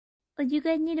But you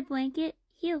guys need a blanket?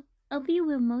 Here, I'll be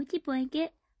your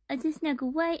multi-blanket. I'll just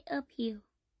snuggle right up here.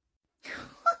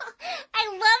 I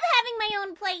love having my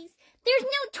own place. There's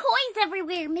no toys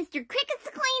everywhere, Mr. Crickets to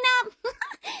clean up.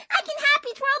 I can happy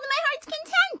twirl to my heart's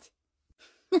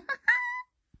content.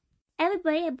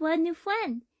 Everybody, I brought a new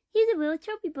friend. He's a little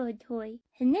trophy bird toy.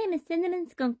 His name is Cinnamon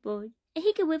Skunk Bird, and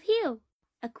he can live here.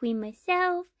 I'll queen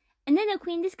myself, and then I'll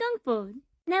queen the skunk bird.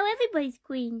 Now everybody's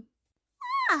queen.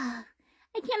 Ah,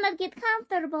 I cannot get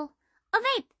comfortable. Oh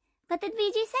wait, what did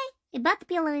VJ say? A butt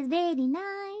pillow is very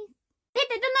nice.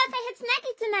 Wait, I don't know if I had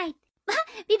snacky tonight.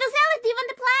 Beetle Salad, do you want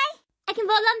to play? I can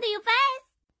roll under your face.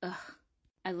 Ugh,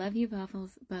 I love you,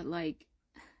 Waffles, but like...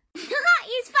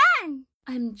 It's fun.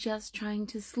 I'm just trying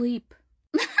to sleep.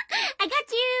 I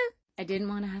got you. I didn't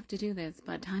want to have to do this,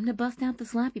 but time to bust out the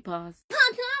slappy paws.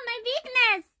 Oh no, my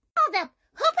weakness. Hold up,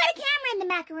 who put a camera in the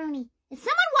macaroni? Is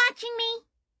someone watching me?